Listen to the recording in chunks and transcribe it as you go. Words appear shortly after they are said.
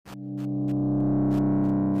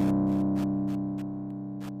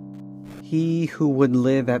He who would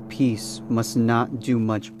live at peace must not do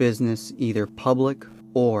much business, either public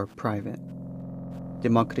or private.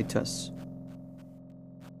 Democritus.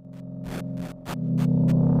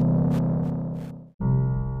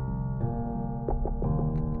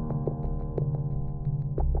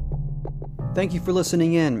 Thank you for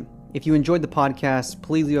listening in. If you enjoyed the podcast,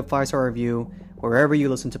 please leave a 5-star review wherever you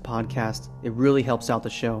listen to podcasts. It really helps out the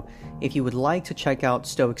show. If you would like to check out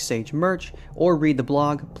Stoic Sage merch or read the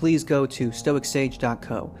blog, please go to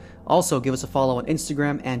stoicsage.co. Also, give us a follow on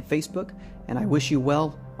Instagram and Facebook, and I wish you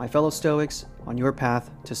well, my fellow Stoics, on your path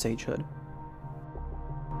to sagehood.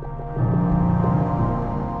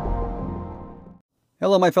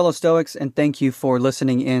 Hello, my fellow Stoics, and thank you for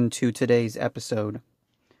listening in to today's episode.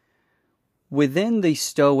 Within the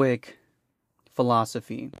Stoic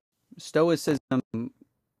philosophy, Stoicism's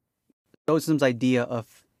idea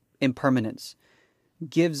of impermanence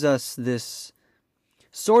gives us this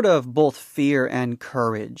sort of both fear and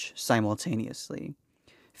courage simultaneously.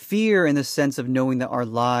 Fear in the sense of knowing that our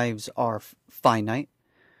lives are finite,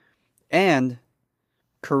 and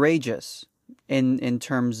courageous in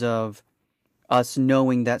terms of us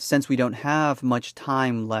knowing that since we don't have much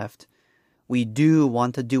time left, we do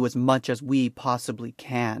want to do as much as we possibly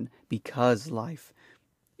can because life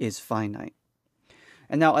is finite.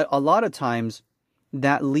 And now a lot of times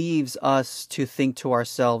that leaves us to think to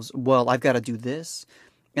ourselves, well, I've got to do this,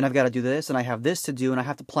 and I've got to do this, and I have this to do, and I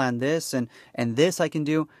have to plan this, and this I can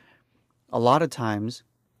do. A lot of times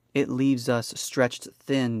it leaves us stretched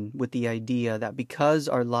thin with the idea that because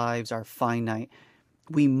our lives are finite,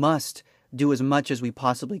 we must do as much as we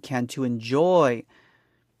possibly can to enjoy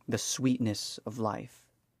the sweetness of life.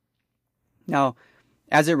 Now,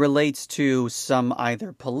 as it relates to some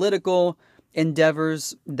either political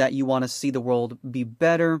endeavors that you want to see the world be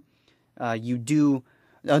better, you do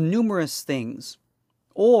numerous things,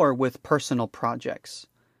 or with personal projects,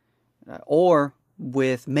 or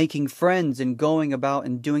with making friends and going about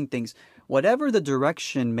and doing things. Whatever the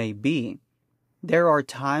direction may be, there are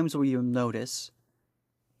times where you'll notice,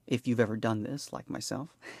 if you've ever done this, like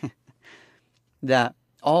myself, that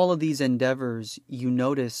all of these endeavors, you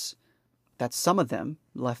notice that some of them,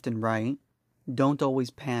 left and right, don't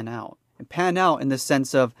always pan out. And pan out in the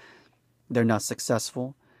sense of they're not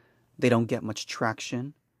successful, they don't get much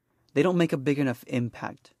traction, they don't make a big enough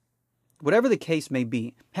impact. Whatever the case may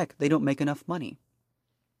be, heck, they don't make enough money.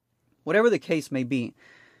 Whatever the case may be,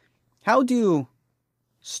 how do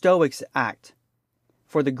Stoics act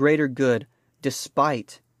for the greater good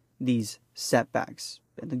despite these setbacks?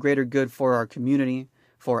 And the greater good for our community,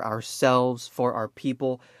 for ourselves, for our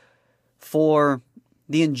people, for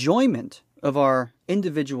the enjoyment of our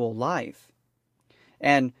individual life.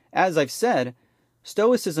 And as I've said,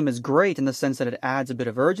 Stoicism is great in the sense that it adds a bit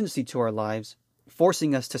of urgency to our lives,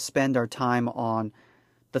 forcing us to spend our time on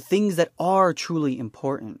the things that are truly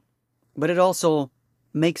important. But it also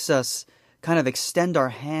makes us kind of extend our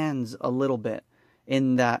hands a little bit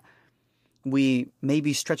in that we may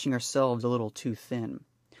be stretching ourselves a little too thin.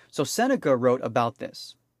 So Seneca wrote about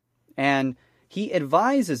this, and he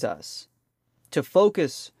advises us to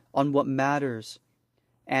focus on what matters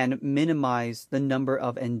and minimize the number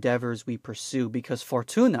of endeavors we pursue, because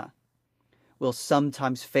fortuna will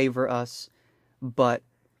sometimes favor us, but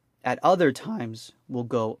at other times will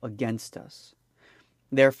go against us.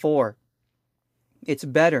 Therefore, it's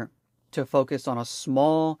better to focus on a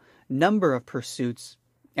small number of pursuits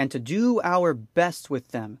and to do our best with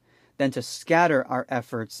them than to scatter our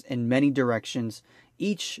efforts in many directions,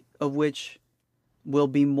 each of which will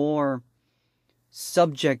be more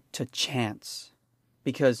subject to chance.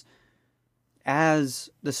 Because, as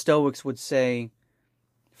the Stoics would say,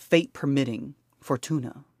 fate permitting,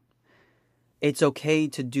 fortuna. It's okay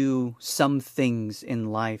to do some things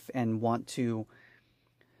in life and want to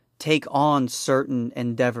take on certain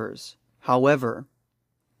endeavors. However,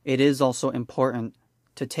 it is also important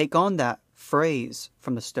to take on that phrase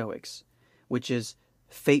from the Stoics, which is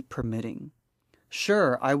fate permitting.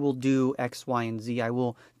 Sure, I will do X, Y, and Z. I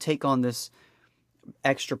will take on this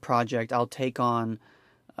extra project. I'll take on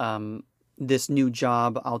this new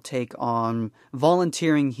job. I'll take on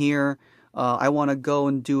volunteering here. I want to go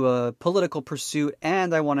and do a political pursuit,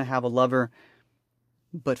 and I want to have a lover.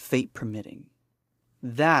 But fate permitting.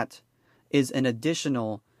 That is an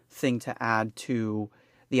additional thing to add to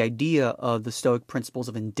the idea of the Stoic principles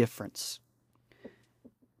of indifference.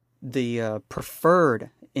 The preferred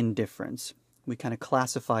indifference, we kind of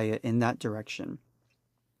classify it in that direction,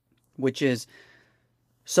 which is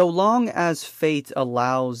so long as fate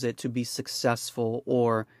allows it to be successful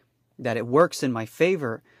or that it works in my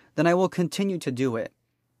favor, then I will continue to do it.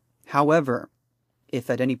 However, if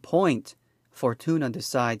at any point Fortuna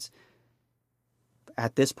decides,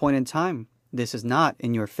 at this point in time, this is not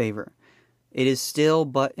in your favor, it is still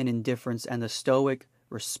but an indifference, and the Stoic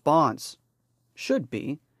response should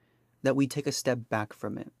be that we take a step back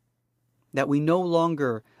from it, that we no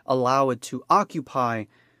longer allow it to occupy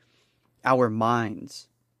our minds.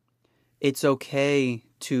 It's okay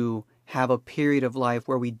to have a period of life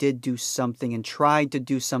where we did do something and tried to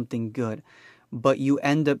do something good, but you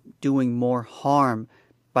end up doing more harm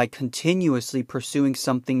by continuously pursuing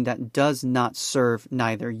something that does not serve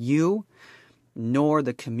neither you, nor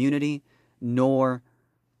the community, nor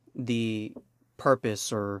the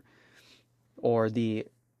purpose or the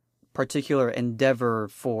particular endeavor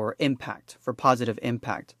for impact, for positive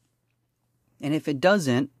impact. And if it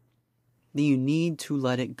doesn't, then you need to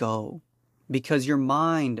let it go, because your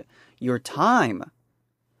mind, your time,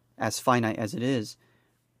 as finite as it is,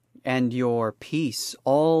 and your peace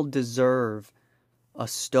all deserve a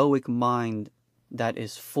Stoic mind that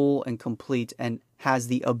is full and complete and has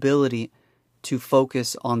the ability to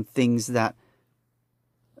focus on things that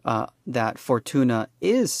Fortuna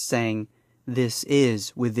is saying this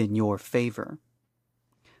is within your favor.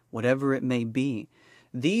 Whatever it may be,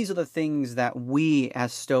 these are the things that we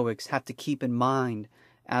as Stoics have to keep in mind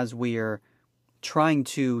as we are trying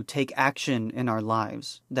to take action in our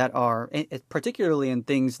lives, that are particularly in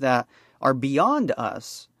things that are beyond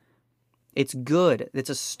us. It's good. It's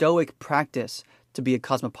a Stoic practice to be a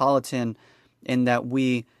cosmopolitan, in that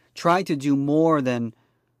we try to do more than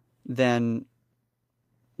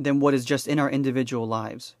what is just in our individual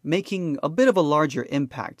lives, making a bit of a larger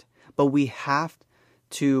impact. But we have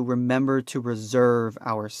to remember to reserve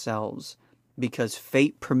ourselves, because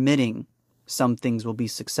fate permitting, some things will be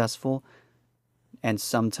successful and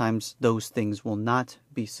sometimes those things will not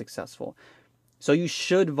be successful. So you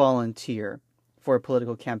should volunteer for a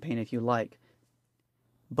political campaign if you like,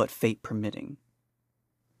 but fate permitting.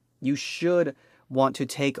 You should want to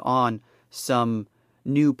take on some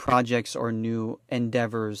new projects or new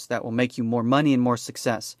endeavors that will make you more money and more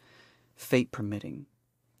success, fate permitting.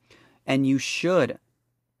 And you should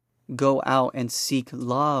go out and seek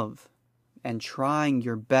love and trying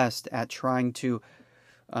your best at trying to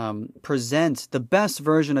present the best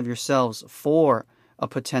version of yourselves for a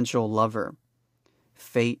potential lover,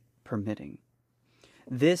 fate permitting.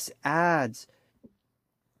 This adds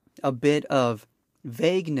a bit of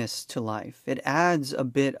vagueness to life. It adds a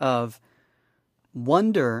bit of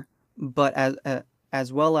wonder, but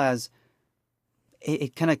as well as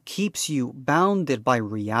it kind of keeps you bounded by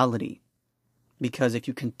reality. Because if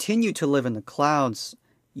you continue to live in the clouds,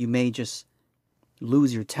 you may just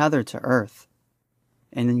lose your tether to earth.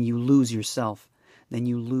 And then you lose yourself. Then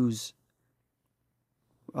you lose,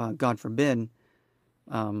 God forbid,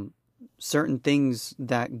 certain things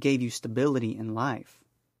that gave you stability in life.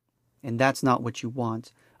 And that's not what you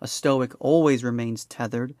want. A Stoic always remains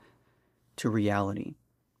tethered to reality.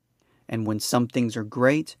 And when some things are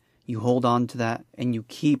great, you hold on to that and you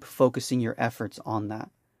keep focusing your efforts on that.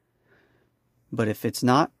 But if it's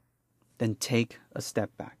not, then take a step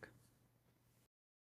back.